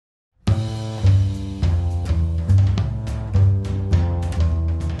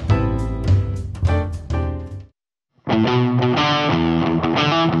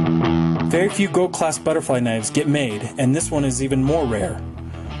Very few gold class butterfly knives get made, and this one is even more rare.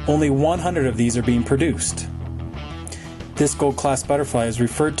 Only 100 of these are being produced. This gold class butterfly is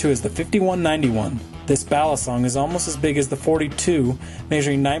referred to as the 5191. This balisong is almost as big as the 42,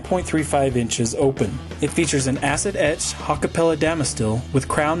 measuring 9.35 inches open. It features an acid-etched Hockapella damastil with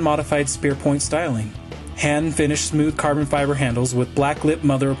crown-modified spear point styling, hand-finished smooth carbon fiber handles with black lip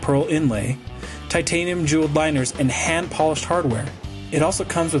mother-of-pearl inlay, titanium jeweled liners, and hand-polished hardware. It also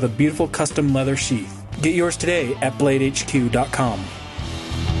comes with a beautiful custom leather sheath. Get yours today at BladeHQ.com.